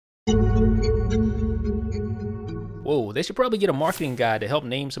Whoa, they should probably get a marketing guy to help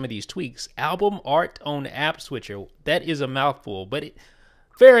name some of these tweaks. Album art on AppSwitcher. That is a mouthful, but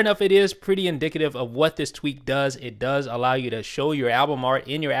fair enough, it is pretty indicative of what this tweak does. It does allow you to show your album art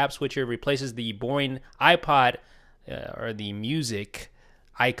in your AppSwitcher, replaces the boring iPod or the music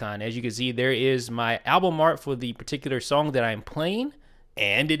icon. As you can see, there is my album art for the particular song that I'm playing,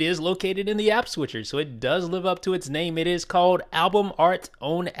 and it is located in the AppSwitcher, so it does live up to its name. It is called AlbumArt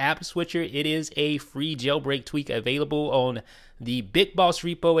on AppSwitcher. It is a free jailbreak tweak available on the BigBoss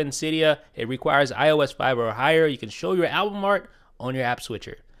repo in Cydia. It requires iOS 5 or higher. You can show your album art on your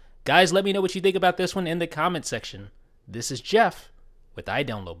AppSwitcher. Guys, let me know what you think about this one in the comment section. This is Jeff with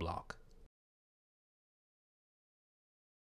iDownloadBlog.